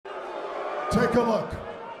Take a look.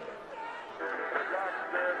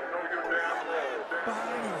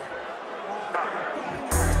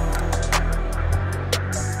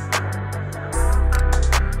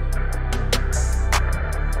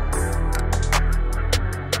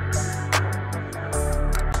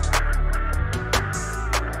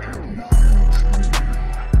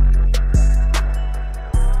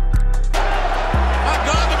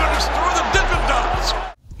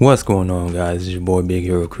 What's going on, guys? It's your boy Big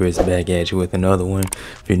Hero Chris back at you with another one.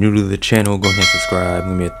 If you're new to the channel, go ahead and subscribe,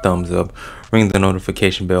 give me a thumbs up, ring the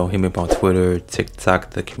notification bell, hit me up on Twitter, TikTok,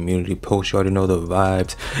 the community post. You already know the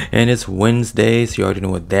vibes. And it's Wednesday, so you already know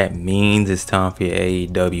what that means. It's time for your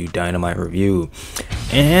AEW Dynamite review.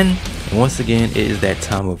 And once again, it is that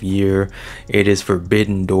time of year. It is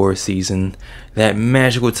Forbidden Door season. That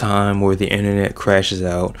magical time where the internet crashes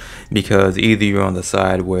out because either you're on the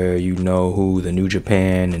side where you know who the New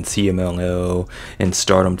Japan and CMLL and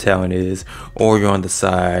Stardom talent is, or you're on the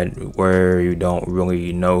side where you don't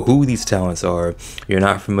really know who these talents are. You're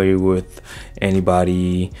not familiar with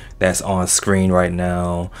anybody that's on screen right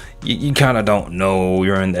now. You kind of don't know.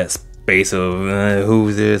 You're in that space of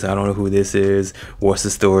who's this? I don't know who this is. What's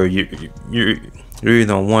the story? You're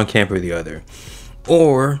either on one camp or the other,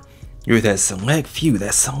 or you're that select few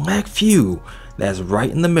that's right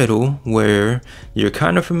in the middle where you're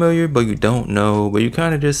kind of familiar but you don't know, but you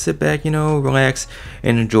kind of just sit back, relax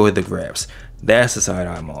and enjoy the grabs. That's the side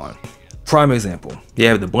I'm on. Prime example, you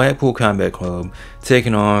have the Blackpool Combat Club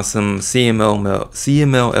taking on some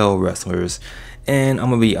CMLL wrestlers, and I'm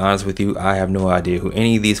gonna be honest with you, I have no idea who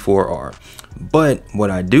any of these four are. But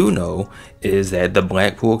what I do know is that the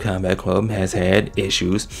Blackpool Combat Club has had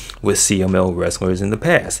issues with CML wrestlers in the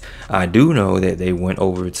past. I do know that they went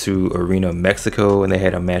over to Arena Mexico and they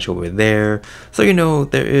had a match over there. So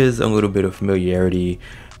there is a little bit of familiarity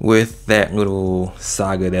with that little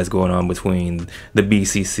saga that's going on between the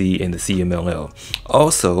BCC and the CMLL.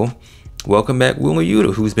 Also, welcome back Wheeler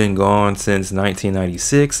Yuta, who's been gone since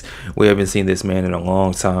 1996. We haven't seen this man in a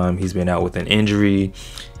long time. He's been out with an injury.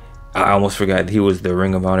 I almost forgot he was the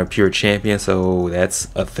Ring of Honor Pure Champion, so that's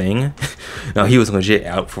a thing. Now, he was legit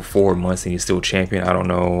out for 4 months and he's still champion. I don't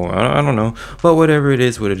know. I don't know. But whatever it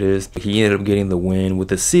is, what it is. He ended up getting the win with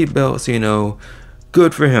the seatbelt, so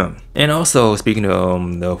good for him. And also, speaking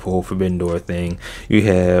of the whole Forbidden Door thing, you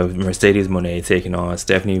have Mercedes Moné taking on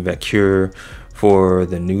Stephanie Vaquer for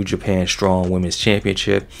the New Japan Strong Women's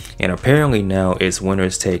Championship, and apparently now it's winner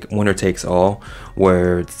takes all,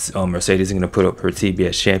 where Mercedes is going to put up her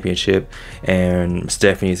TBS Championship and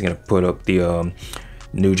Stephanie is going to put up the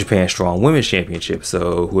New Japan Strong Women's Championship.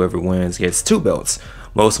 So whoever wins gets 2 belts.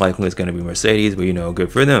 Most likely it's going to be Mercedes, but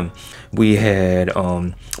good for them. We had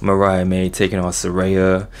Mariah May taking on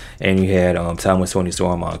Saraya, and you had Timeless Toni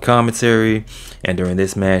Storm on commentary. And during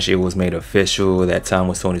this match, it was made official that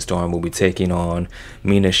Timeless Toni Storm will be taking on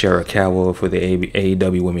Mina Shirakawa for the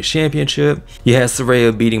AEW Women's Championship. You had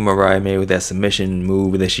Saraya beating Mariah May with that submission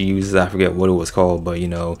move that she uses. I forget what it was called, but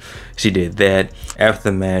she did that.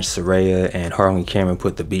 After the match, Saraya and Harley Cameron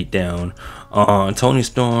put the beat down on Toni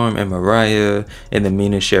Storm and Mariah, and then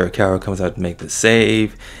Mina Shirakawa comes out to make the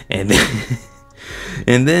save, and then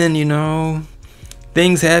and then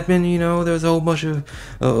things happen. There's a whole bunch of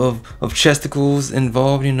chesticles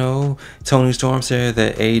involved. Toni Storm said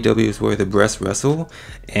that AEW is where the breast wrestle,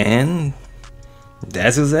 and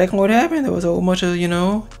that's exactly what happened. There was a whole bunch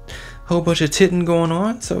of titting going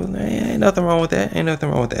on, so ain't nothing wrong with that. Ain't nothing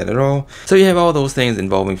wrong with that at all. So you have all those things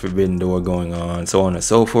involving Forbidden Door going on, so on and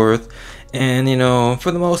so forth. And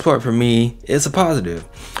for the most part, for me, it's a positive.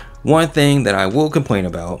 One thing that I will complain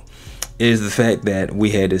about is the fact that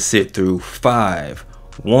we had to sit through 5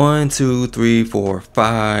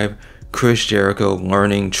 Chris Jericho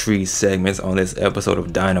learning tree segments on this episode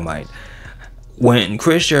of Dynamite. When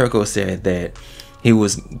Chris Jericho said that he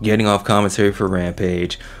was getting off commentary for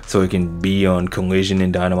Rampage so he can be on Collision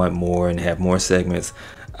and Dynamite more and have more segments,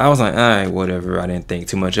 I was like, alright, whatever. I didn't think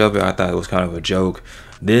too much of it. I thought it was kind of a joke.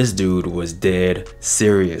 This dude was dead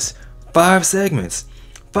serious. 5 segments.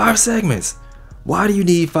 5 segments. Why do you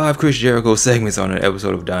need 5 Chris Jericho segments on an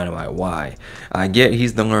episode of Dynamite? Why? I get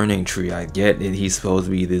he's the learning tree. I get that he's supposed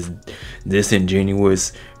to be this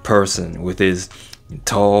disingenuous person with his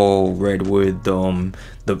tall redwood,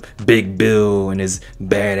 the big bill and his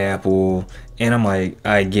bad apple. And I'm like,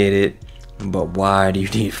 I get it. But why do you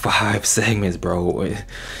need 5 segments, bro?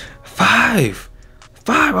 5!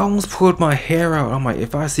 I almost pulled my hair out. I'm like,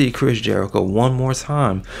 if I see Chris Jericho one more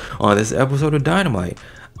time on this episode of Dynamite,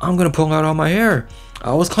 I'm gonna pull out all my hair.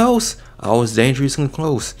 I was close. I was dangerously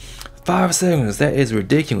close. 5 segments. That is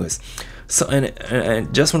ridiculous. So,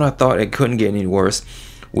 and just when I thought it couldn't get any worse,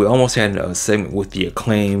 we almost had a segment with the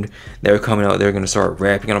Acclaimed. They were coming out, they're going to start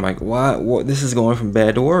rapping, and I'm like, what? This is going from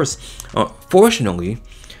bad to worse. Fortunately,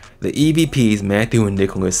 the EVPs, Matthew and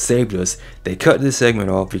Nicholas, saved us. They cut this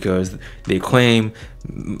segment off because the Acclaim,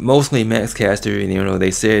 mostly Max Caster,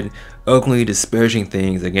 they said ugly, disparaging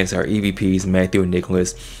things against our EVPs, Matthew and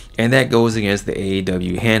Nicholas, and that goes against the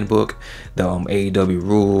AEW handbook, the AEW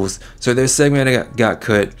rules. So their segment got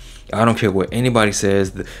cut. I don't care what anybody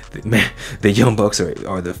says. The Young Bucks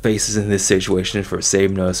are the faces in this situation for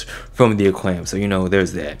saving us from the Acclaim. So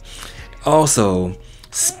there's that. Also,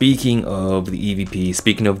 speaking of the EVP,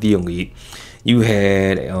 speaking of the Elite, you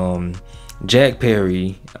had Jack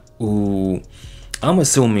Perry, who I'm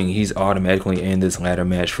assuming he's automatically in this ladder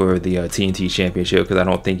match for the TNT Championship, because I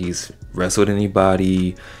don't think he's wrestled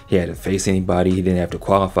anybody, he had to face anybody, he didn't have to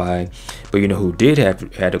qualify. But who did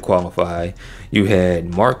had to qualify? You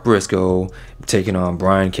had Mark Briscoe taking on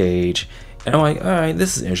Brian Cage. And I'm like, all right,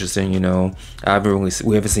 this is interesting.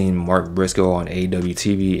 We haven't seen Mark Briscoe on AEW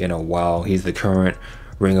TV in a while. He's the current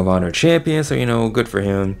Ring of Honor champion, so good for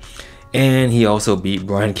him. And he also beat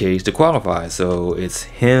Brian Cage to qualify. So it's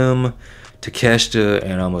him, Takeshita,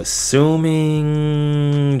 and I'm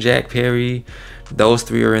assuming Jack Perry. Those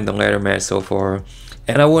three are in the ladder match so far.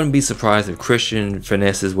 And I wouldn't be surprised if Christian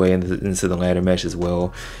finessed his way into the ladder match as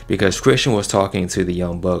well, because Christian was talking to the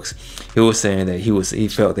Young Bucks. He was saying that he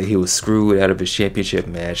felt that he was screwed out of his championship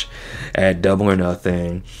match at Double or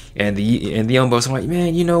Nothing. And the Young Bucks are like,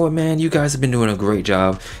 man, you know what, man, you guys have been doing a great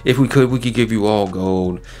job. If we could give you all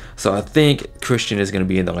gold. So I think Christian is going to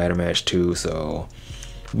be in the ladder match too. So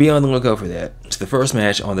be on the lookout for that. So the first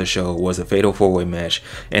match on the show was a Fatal 4-Way match,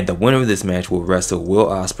 and the winner of this match will wrestle Will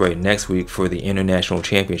Ospreay next week for the International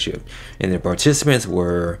Championship. And the participants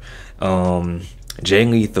were Jay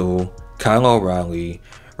Lethal, Kyle O'Reilly,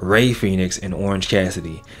 Ray Phoenix, and Orange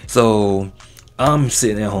Cassidy. So I'm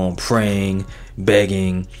sitting at home praying,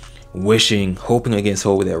 begging, wishing, hoping against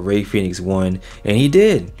hope that Ray Phoenix won, and he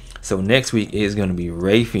did. So next week is going to be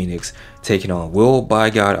Ray Phoenix taking on Will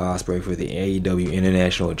by God Ospreay for the AEW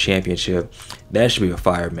International Championship. That should be a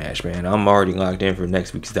fire match, man. I'm already locked in for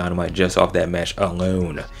next week's Dynamite just off that match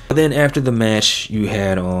alone. But then after the match, you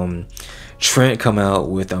had Trent come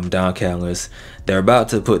out with Don Callis. They're about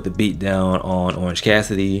to put the beat down on Orange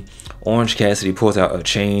Cassidy. Orange Cassidy pulls out a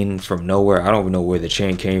chain from nowhere. I don't even know where the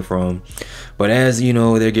chain came from. But as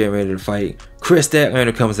they're getting ready to fight, Chris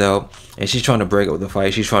Statlander comes out and she's trying to break up the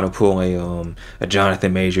fight. She's trying to pull a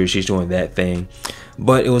Jonathan Major. She's doing that thing.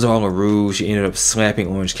 But it was all a ruse. She ended up slapping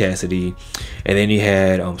Orange Cassidy. And then you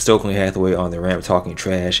had Stokely Hathaway on the ramp talking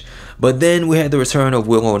trash. But then we had the return of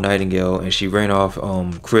Willow Nightingale, and she ran off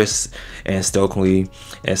Chris and Stokely.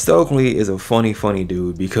 And Stokely is a funny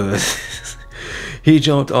dude, because he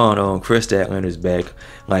jumped on Chris Statlander's back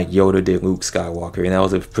like Yoda did Luke Skywalker, and that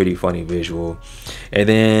was a pretty funny visual. And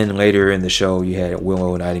then later in the show, you had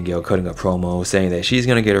Willow Nightingale cutting a promo saying that she's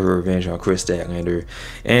gonna get her revenge on Chris Statlander,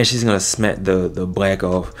 and she's gonna smack the black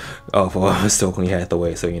off Stokely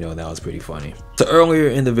Hathaway. So that was pretty funny. So earlier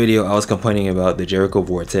in the video, I was complaining about the Jericho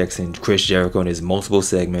Vortex and Chris Jericho and his multiple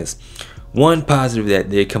segments. One positive that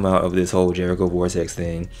did come out of this whole Jericho Vortex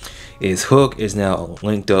thing is Hook is now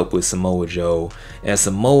linked up with Samoa Joe, and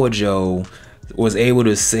Samoa Joe was able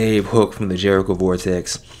to save Hook from the Jericho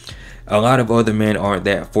Vortex. A lot of other men aren't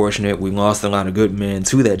that fortunate. We lost a lot of good men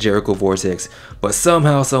to that Jericho Vortex, but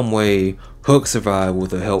somehow, some way, Hook survived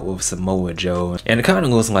with the help of Samoa Joe. And it kind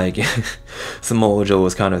of looks like Samoa Joe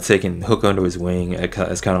was kind of taking Hook under his wing.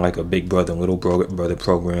 It's kind of like a big brother, little brother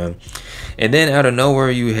program. And then out of nowhere,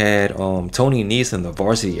 you had Tony Nese and the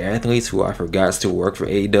Varsity Athletes, who I forgot still work for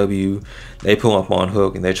AEW. They pull up on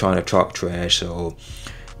Hook and they're trying to talk trash. So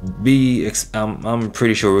I'm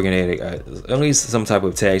pretty sure we're gonna get at least some type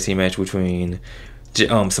of tag team match between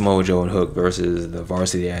Samoa Joe and Hook versus the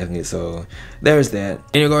Varsity Athletes. So there's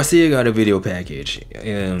that. Daniel Garcia got a video package,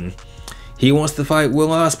 and he wants to fight Will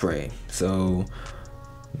Ospreay. So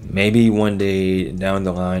maybe one day down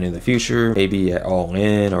the line in the future, maybe at All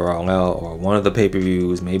In or All Out or one of the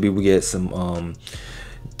pay-per-views, maybe we get some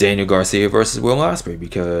Daniel Garcia versus Will Ospreay,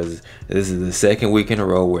 because this is the second week in a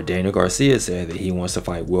row where Daniel Garcia said that he wants to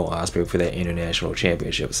fight Will Ospreay for that international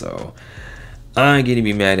championship. So I ain't gonna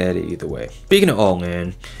be mad at it either way. Speaking of All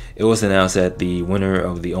In, it was announced that the winner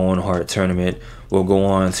of the Owen Hart tournament will go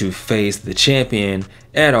on to face the champion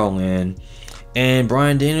at All In, and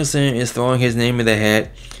Bryan Danielson is throwing his name in the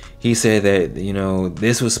hat. he said that, you know,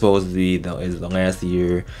 this was supposed to be the last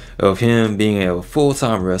year of him being a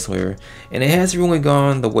full-time wrestler, and it hasn't really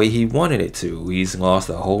gone the way he wanted it to. He's lost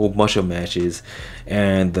a whole bunch of matches,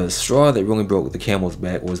 and the straw that really broke the camel's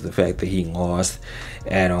back was the fact that he lost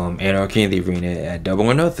at Anarchy in the Arena at Double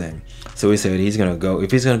or Nothing. So he said he's gonna go,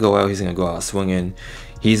 if he's gonna go out, he's gonna go out swinging.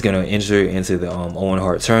 He's gonna enter into the Owen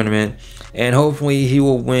Hart tournament, and hopefully he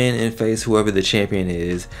will win and face whoever the champion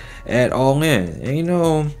is at All In. And you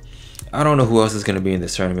know, I don't know who else is going to be in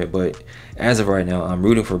this tournament, but as of right now, I'm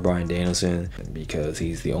rooting for Bryan Danielson because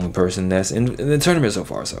he's the only person that's in the tournament so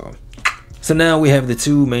far. So now we have the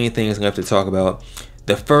two main things left to talk about.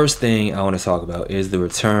 The first thing I want to talk about is the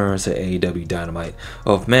return to AEW Dynamite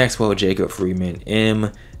of Maxwell Jacob Friedman,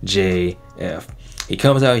 MJF. He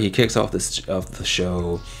comes out, he kicks off the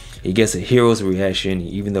show. He gets a hero's reaction,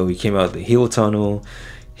 even though he came out the heel tunnel.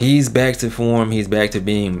 He's back to form. He's back to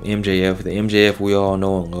being MJF, the MJF we all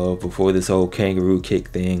know and love before this whole kangaroo kick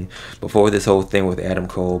thing, before this whole thing with Adam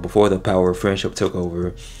Cole, before the power of friendship took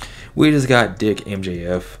over. We just got Dick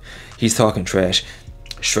MJF. He's talking trash,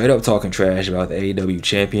 straight up talking trash about the AEW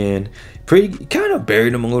champion. Kind of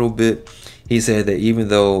buried him a little bit. He said that even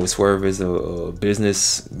though Swerve is a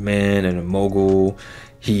businessman and a mogul,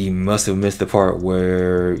 he must have missed the part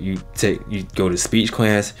where you go to speech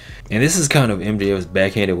class. And this is kind of MJF's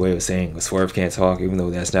backhanded way of saying Swerve can't talk, even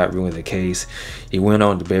though that's not really the case. He went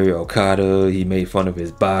on to bury Okada, he made fun of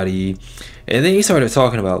his body, and then he started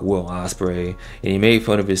talking about Will Ospreay, and he made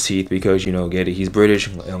fun of his teeth because, you know, get it, he's British,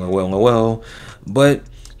 lol. But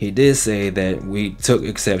he did say that we took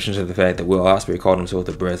exception to the fact that Will Ospreay called himself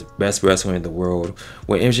the best wrestler in the world,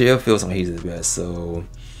 when MJF feels like he's the best. So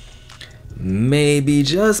maybe,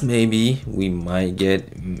 just maybe, we might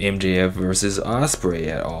get MJF versus Ospreay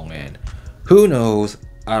at All In. Who knows?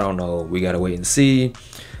 I don't know. We gotta wait and see.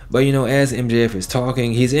 But you know, as MJF is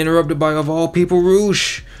talking, he's interrupted by, of all people,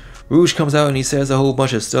 Roosh. Roosh comes out and he says a whole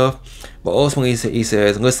bunch of stuff, but ultimately he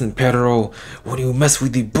says, "Listen, Pedro, when you mess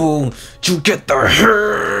with the bull, you get the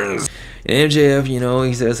hands." And MJF, you know,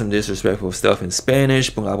 he says some disrespectful stuff in Spanish,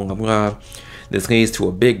 blah blah blah. This leads to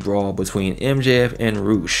a big brawl between MJF and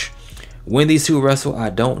Roosh. When these two wrestle, I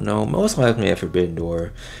don't know. Most likely at Forbidden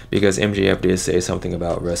Door, because MJF did say something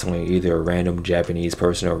about wrestling either a random Japanese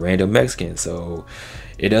person or a random Mexican. So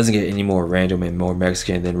it doesn't get any more random and more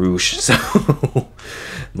Mexican than Roosh. So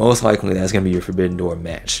most likely that's going to be your Forbidden Door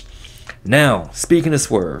match. Now, speaking of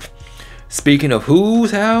Swerve. Speaking of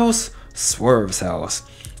whose house? Swerve's house.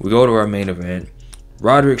 We go to our main event.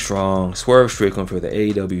 Roderick Strong, Swerve Strickland for the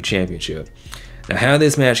AEW Championship. Now, how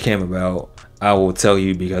this match came about, I will tell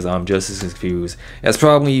you because I'm just as confused as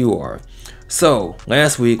probably you are. So,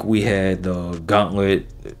 last week we had the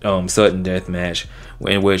Gauntlet sudden death match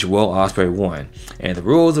in which Will Ospreay won. And the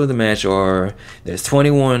rules of the match are there's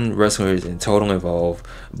 21 wrestlers in total involved,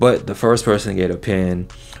 but the first person to get a pin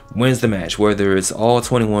wins the match, whether it's all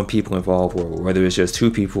 21 people involved or whether it's just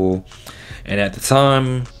 2 people. And at the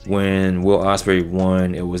time when Will Ospreay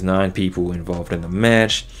won, it was 9 people involved in the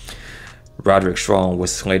match. Roderick Strong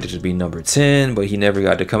was slated to be number 10, but he never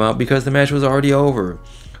got to come out because the match was already over.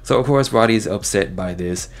 So of course Roddy's upset by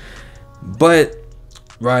this, but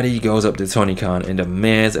Roddy goes up to Tony Khan and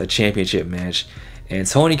demands a championship match, and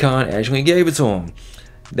Tony Khan actually gave it to him.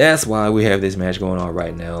 That's why we have this match going on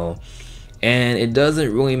right now, and it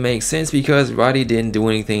doesn't really make sense because Roddy didn't do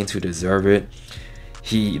anything to deserve it.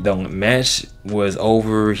 The match was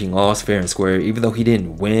over, he lost fair and square, even though he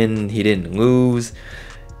didn't win, he didn't lose.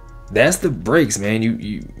 That's the breaks, man.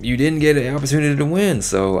 You didn't get an opportunity to win,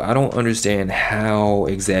 so I don't understand how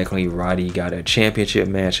exactly Roddy got a championship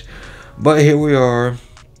match, but here we are.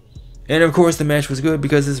 And of course the match was good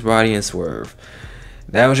because it's Roddy and Swerve.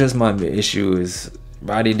 That was just my issue, is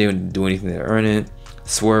Roddy didn't do anything to earn it.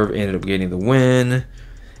 Swerve ended up getting the win,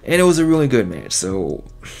 and it was a really good match. So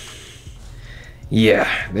yeah,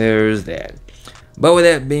 there's that. But with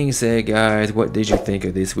that being said, guys, what did you think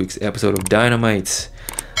of this week's episode of Dynamite?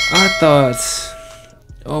 I thought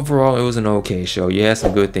overall it was an okay show. You had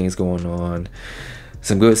some good things going on,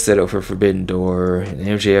 some good setup for Forbidden Door, an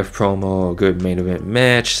MJF promo, a good main event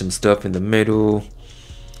match, some stuff in the middle.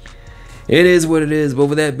 It is what it is. But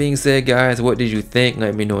with that being said, guys, what did you think?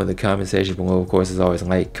 Let me know in the comment section below. Of course, as always,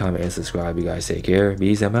 like, comment, and subscribe. You guys take care.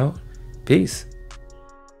 Peace. I'm out. Peace.